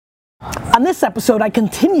On this episode, I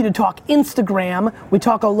continue to talk Instagram, we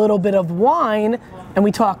talk a little bit of wine, and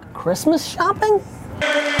we talk Christmas shopping.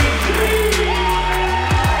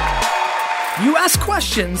 You ask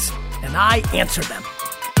questions, and I answer them.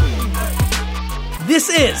 This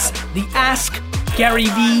is the Ask Gary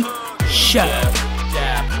Vee Show.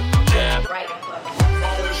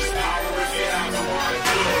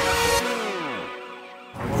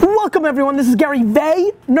 Welcome everyone, this is Gary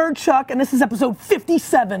Vee, Nerdchuck, and this is episode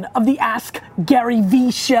 57 of the Ask Gary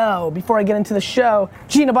Vee Show. Before I get into the show,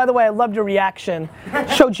 Gina, by the way, I loved your reaction.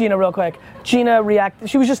 Show Gina real quick. Gina reacted,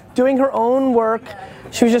 she was just doing her own work.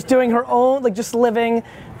 She was just doing her own, like just living.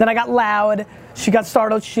 Then I got loud. She got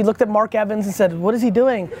startled. She looked at Mark Evans and said, "What is he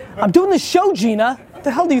doing?" "I'm doing the show, Gina." "What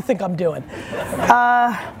the hell do you think I'm doing?"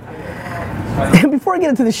 Before I get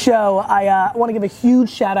into the show, I want to give a huge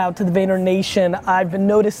shout out to the Vayner Nation. I've been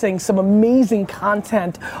noticing some amazing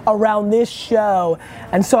content around this show,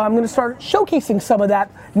 and so I'm going to start showcasing some of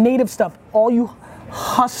that native stuff. All you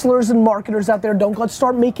hustlers and marketers out there, don't go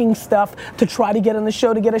start making stuff to try to get on the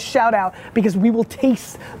show to get a shout out, because we will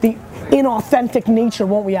taste the inauthentic nature,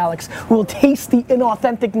 won't we, Alex? We will taste the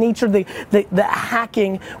inauthentic nature, the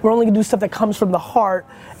hacking. We're only gonna do stuff that comes from the heart.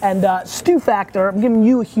 And Stu Factor, I'm giving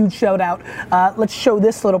you a huge shout out. Let's show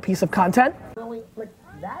this little piece of content. Really, like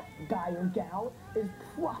that guy or gal is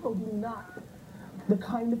probably not the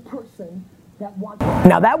kind of person that wants.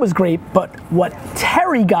 Now that was great, but what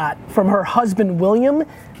Terry got from her husband William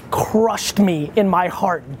crushed me in my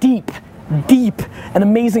heart, deep. An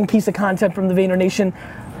amazing piece of content from the Vayner Nation.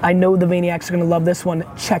 I know the Vayniacs are gonna love this one.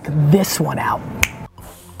 Check this one out.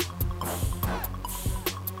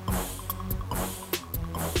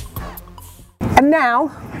 And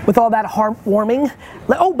now, with all that heartwarming,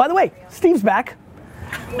 oh, by the way, Steve's back.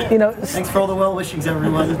 You know, thanks for all the well wishings,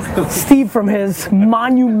 everyone. Steve, from his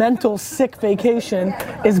monumental sick vacation,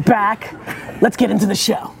 is back. Let's get into the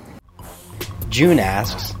show. June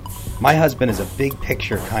asks, "My husband is a big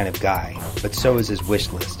picture kind of guy, but so is his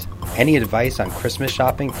wish list. Any advice on Christmas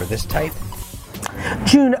shopping for this type?"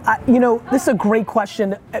 June, you know, this is a great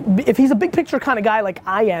question. If he's a big picture kind of guy like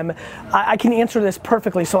I am, I can answer this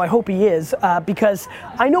perfectly, so I hope he is, because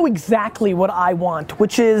I know exactly what I want,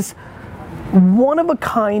 which is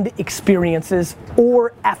one-of-a-kind experiences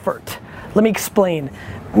or effort. Let me explain.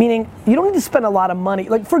 Meaning, you don't need to spend a lot of money.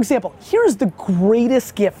 Like, for example, here's the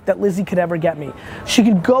greatest gift that Lizzie could ever get me. She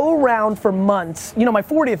could go around for months. You know, my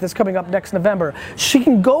 40th is coming up next November. She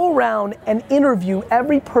can go around and interview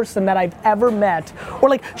every person that I've ever met. Or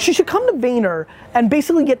like, she should come to Vayner and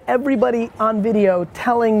basically get everybody on video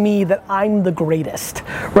telling me that I'm the greatest,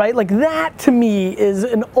 right? Like, that to me is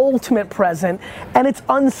an ultimate present, and it's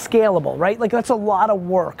unscalable, right? Like, that's a lot of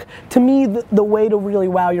work. To me, the way to really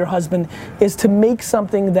wow your husband is to make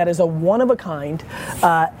something that is a one-of-a-kind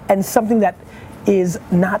and something that is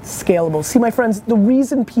not scalable. See, my friends, the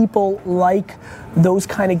reason people like those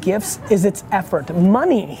kind of gifts is it's effort.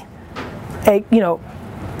 Money, you know,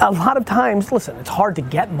 a lot of times, listen, it's hard to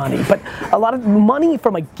get money, but a lot of money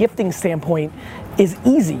from a gifting standpoint is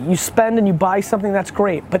easy. You spend and you buy something, that's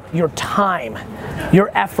great, but your time, your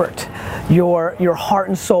effort, your heart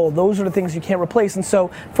and soul, those are the things you can't replace. And so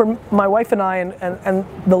for my wife and I and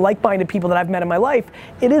the like-minded people that I've met in my life,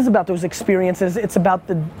 it is about those experiences. It's about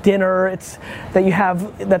the dinner, it's that you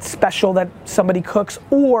have that's special that somebody cooks,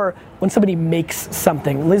 or when somebody makes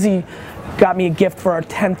something. Lizzie got me a gift for our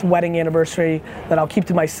 10th wedding anniversary that I'll keep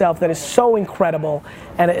to myself that is so incredible,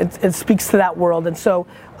 and it speaks to that world. And so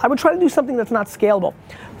I would try to do something that's not scalable.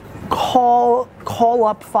 Call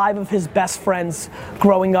up 5 of his best friends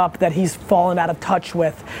growing up that he's fallen out of touch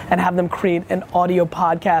with and have them create an audio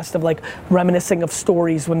podcast of like reminiscing of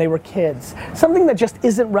stories when they were kids. Something that just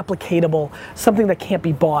isn't replicatable, something that can't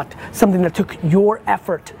be bought, something that took your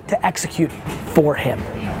effort to execute for him.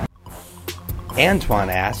 Antoine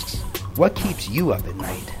asks, "What keeps you up at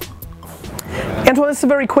night?" Antoine, this is a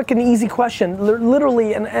very quick and easy question.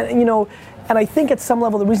 Literally, and you know, and I think at some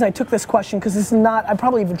level the reason I took this question, because this is not, I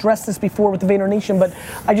probably have addressed this before with the Vayner Nation, but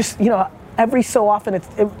I just, you know, every so often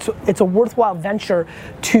it's a worthwhile venture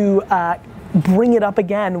to bring it up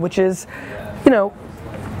again, which is, you know,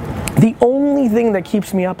 the only thing that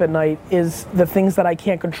keeps me up at night is the things that I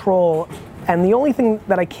can't control. And the only thing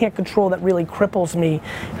that I can't control that really cripples me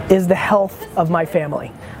is the health of my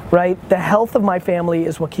family, right? The health of my family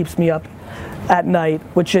is what keeps me up at night,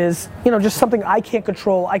 which is, you know, just something I can't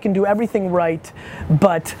control. I can do everything right,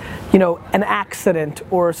 but, you know, an accident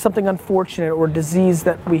or something unfortunate or disease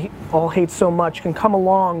that we all hate so much can come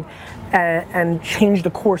along and change the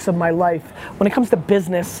course of my life. When it comes to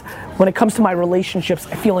business, when it comes to my relationships,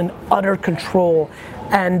 I feel in utter control.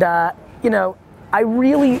 And, you know, I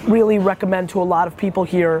really, really recommend to a lot of people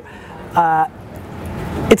here.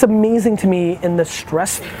 It's amazing to me in the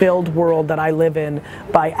stress-filled world that I live in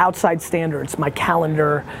by outside standards, my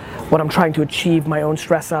calendar, what I'm trying to achieve, my own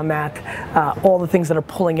stress on that, all the things that are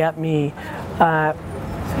pulling at me.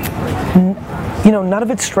 You know, none of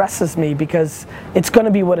it stresses me because it's going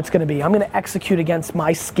to be what it's going to be. I'm going to execute against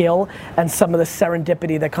my skill and some of the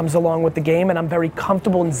serendipity that comes along with the game, and I'm very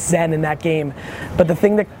comfortable and zen in that game. But the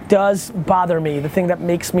thing that does bother me, the thing that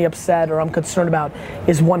makes me upset or I'm concerned about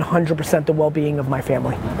is 100% the well-being of my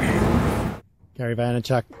family. Gary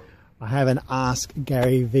Vaynerchuk. I have an Ask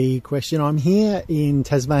Gary V question. I'm here in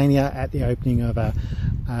Tasmania at the opening of a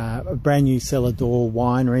brand new cellar door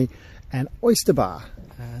winery and oyster bar.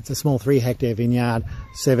 It's a small 3-hectare vineyard,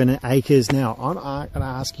 7 acres. Now, I'm going to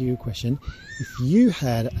ask you a question. If you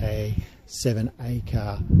had a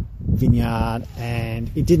 7-acre vineyard and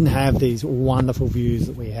it didn't have these wonderful views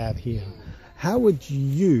that we have here, how would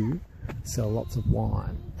you sell lots of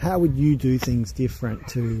wine? How would you do things different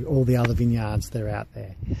to all the other vineyards that are out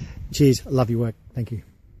there? Cheers. I love your work. Thank you.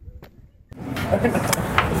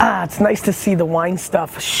 It's nice to see the wine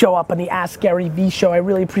stuff show up on the Ask Gary V show. I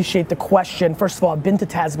really appreciate the question. First of all, I've been to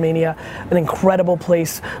Tasmania, an incredible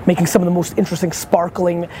place, making some of the most interesting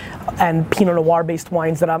sparkling and Pinot Noir based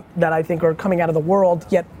wines that I think are coming out of the world,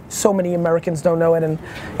 yet so many Americans don't know it, and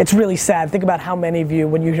it's really sad. Think about how many of you,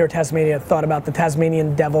 when you hear Tasmania, thought about the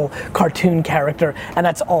Tasmanian devil cartoon character, and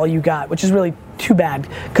that's all you got, which is really too bad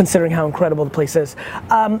considering how incredible the place is.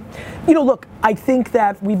 You know, look, I think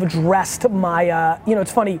that we've addressed my, you know,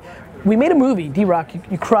 it's funny, we made a movie, D-Rock,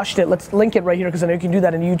 you crushed it. Let's link it right here because I know you can do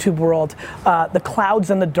that in the YouTube world. The Clouds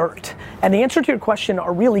and the Dirt. And the answer to your question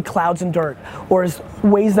are really clouds and dirt, or as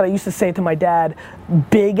ways that I used to say to my dad,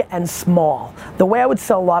 big and small. The way I would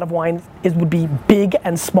sell a lot of wine would be big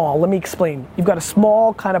and small. Let me explain. You've got a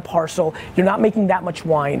small kind of parcel, you're not making that much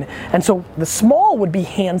wine, and so the small would be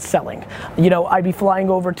hand selling. You know, I'd be flying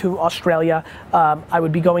over to Australia, I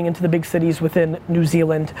would be going into the big cities within New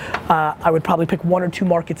Zealand, I would probably pick 1 or 2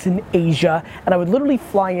 markets in Asia, and I would literally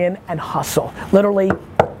fly in and hustle. Literally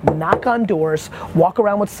knock on doors, walk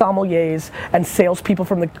around with sommeliers and salespeople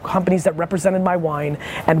from the companies that represented my wine,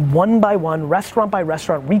 and one by one, restaurant by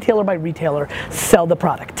restaurant, retailer by retailer, sell the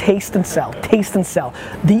product. Taste and sell,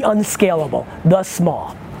 the unscalable, the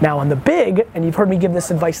small. Now on the big, and you've heard me give this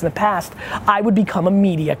advice in the past, I would become a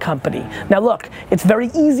media company. Now look, it's very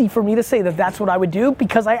easy for me to say that that's what I would do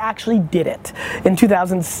because I actually did it. In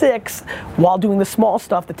 2006, while doing the small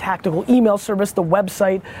stuff, the tactical email service, the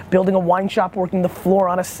website, building a wine shop, working the floor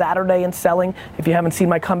on a Saturday and selling. If you haven't seen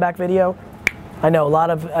my comeback video, I know, a lot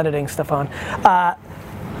of editing, Stefan.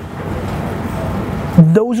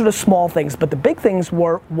 Those are the small things, but the big things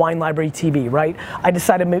were Wine Library TV, right? I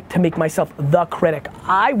decided to make myself the critic.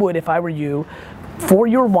 I would, if I were you, for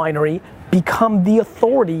your winery, become the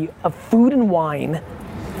authority of food and wine.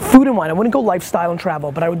 Food and wine, I wouldn't go lifestyle and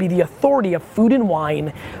travel, but I would be the authority of food and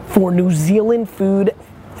wine for New Zealand food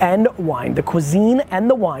and wine, the cuisine and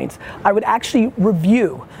the wines. I would actually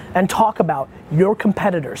review and talk about your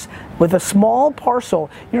competitors. With a small parcel,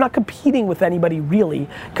 you're not competing with anybody really,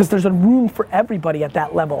 because there's a room for everybody at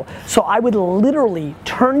that level. So I would literally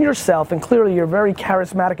turn yourself, and clearly you're a very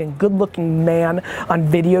charismatic and good looking man on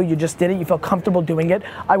video, you just did it, you felt comfortable doing it.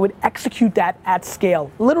 I would execute that at scale,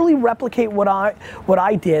 literally replicate what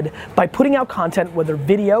I did by putting out content, whether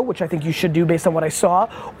video, which I think you should do based on what I saw,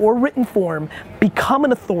 or written form. Become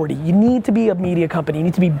an authority. You need to be a media company, you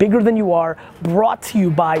need to be bigger than you are, brought to you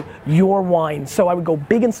by your wine. So I would go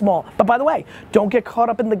big and small. But by the way, don't get caught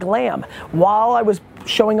up in the glam. While I was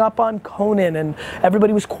showing up on Conan and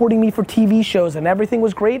everybody was courting me for TV shows and everything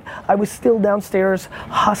was great, I was still downstairs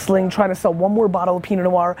hustling, trying to sell 1 more bottle of Pinot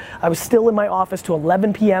Noir. I was still in my office to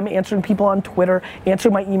 11 p.m. answering people on Twitter,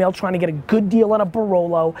 answering my email, trying to get a good deal on a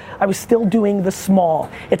Barolo. I was still doing the small.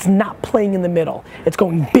 It's not playing in the middle. It's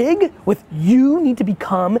going big with you need to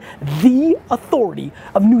become the authority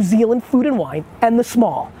of New Zealand food and wine, and the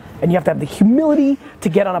small. And you have to have the humility to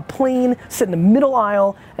get on a plane, sit in the middle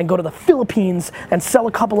aisle, and go to the Philippines and sell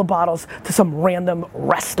a couple of bottles to some random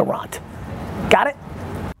restaurant. Got it?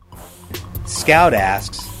 Scout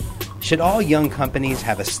asks, should all young companies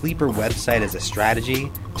have a sleeper website as a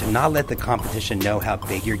strategy to not let the competition know how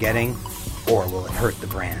big you're getting, or will it hurt the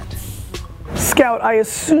brand? Scout, I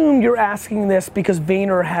assume you're asking this because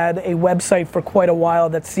Vayner had a website for quite a while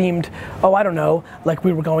that seemed, oh, I don't know, like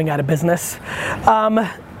we were going out of business.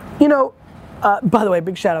 You know, by the way,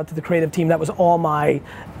 big shout out to the creative team. That was all my,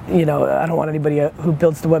 you know, I don't want anybody who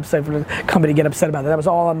builds the website for the company to get upset about it. That was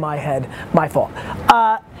all on my head, my fault.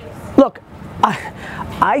 Look,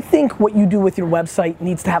 I think what you do with your website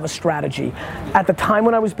needs to have a strategy. At the time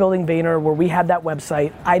when I was building Vayner, where we had that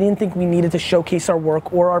website, I didn't think we needed to showcase our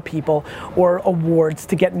work or our people or awards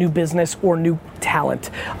to get new business or new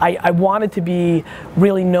talent. I wanted to be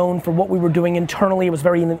really known for what we were doing internally. It was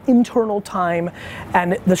very an internal time,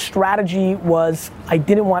 and the strategy was I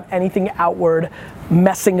didn't want anything outward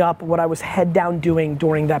messing up what I was head down doing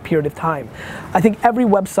during that period of time. I think every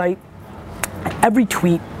website, every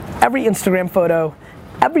tweet, every Instagram photo,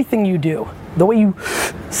 everything you do, the way you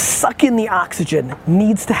suck in the oxygen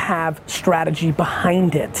needs to have strategy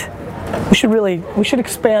behind it. We should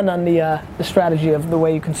expand on the strategy of the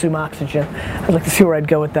way you consume oxygen. I'd like to see where I'd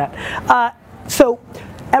go with that. So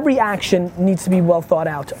every action needs to be well thought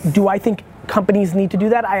out. Do I think companies need to do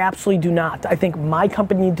that? I absolutely do not. I think my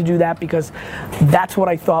company needed to do that because that's what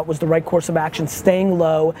I thought was the right course of action, staying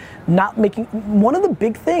low, not making, one of the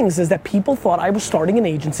big things is that people thought I was starting an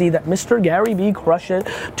agency, that Mr. Gary Vee Crush It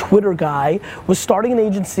Twitter guy was starting an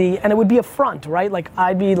agency, and it would be a front, right? Like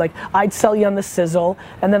I'd sell you on the sizzle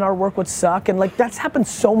and then our work would suck, and like that's happened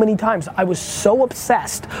so many times. I was so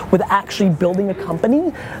obsessed with actually building a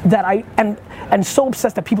company that and so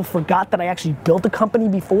obsessed that people forgot that I actually built a company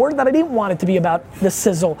before that I didn't want it to be about the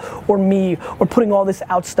sizzle or me or putting all this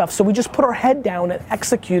out stuff. So we just put our head down and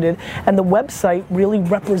executed, and the website really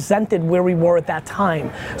represented where we were at that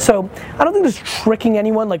time. So I don't think there's tricking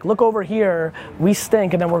anyone, like look over here, we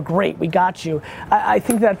stink and then we're great, we got you. I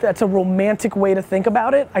think that that's a romantic way to think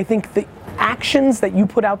about it. I think the actions that you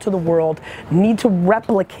put out to the world need to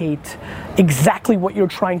replicate exactly what you're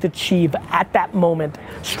trying to achieve at that moment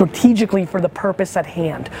strategically for the purpose at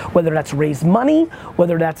hand, whether that's raise money,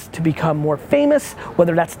 whether that's to become more famous,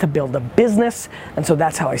 whether that's to build a business, and so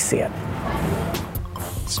that's how I see it.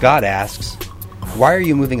 Scott asks, why are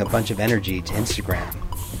you moving a bunch of energy to Instagram?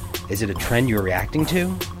 Is it a trend you're reacting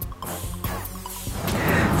to?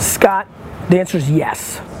 Scott, the answer is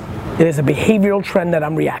yes. It is a behavioral trend that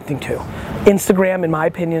I'm reacting to. Instagram, in my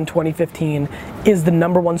opinion, 2015, is the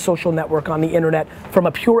 #1 social network on the internet from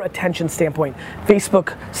a pure attention standpoint.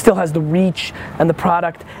 Facebook still has the reach and the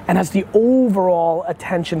product and has the overall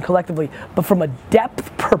attention collectively, but from a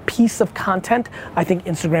depth per piece of content, I think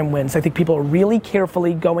Instagram wins. I think people are really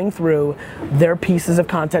carefully going through their pieces of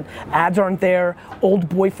content. Ads aren't there, old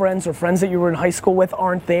boyfriends or friends that you were in high school with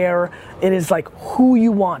aren't there. It is like who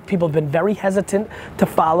you want. People have been very hesitant to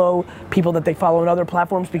follow people that they follow on other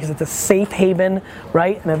platforms because it's a safe haven,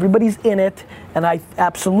 right? And everybody's in it. And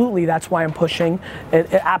absolutely, that's why I'm pushing.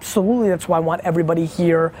 Absolutely, that's why I want everybody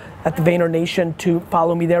here at the Vayner Nation to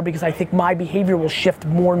follow me there, because I think my behavior will shift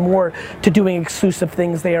more and more to doing exclusive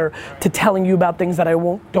things there, to telling you about things that I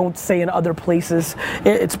don't say in other places.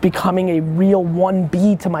 It's becoming a real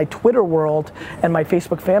 1B to my Twitter world and my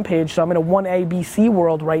Facebook fan page. So I'm in a 1ABC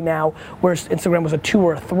world right now, whereas Instagram was a 2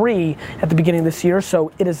 or a 3 at the beginning of this year.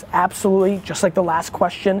 So it is absolutely, just like the last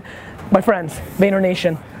question, my friends, Vayner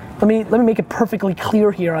Nation, let me make it perfectly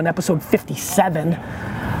clear here on episode 57.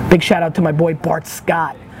 Big shout out to my boy Bart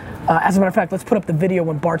Scott. As a matter of fact, let's put up the video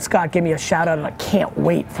when Bart Scott gave me a shout out, and I can't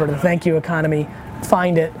wait for the thank you economy.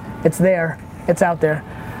 Find it, it's there, it's out there.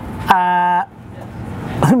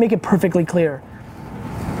 Let me make it perfectly clear.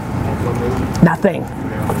 Nothing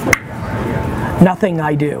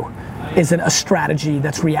I do isn't a strategy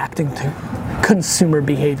that's reacting to consumer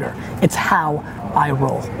behavior. It's how I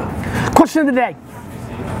roll. Question of the day.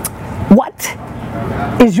 What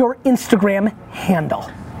is your Instagram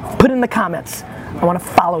handle? Put it in the comments. I want to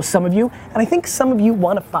follow some of you, and I think some of you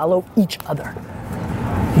want to follow each other.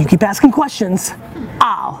 You keep asking questions,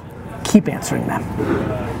 I'll keep answering them.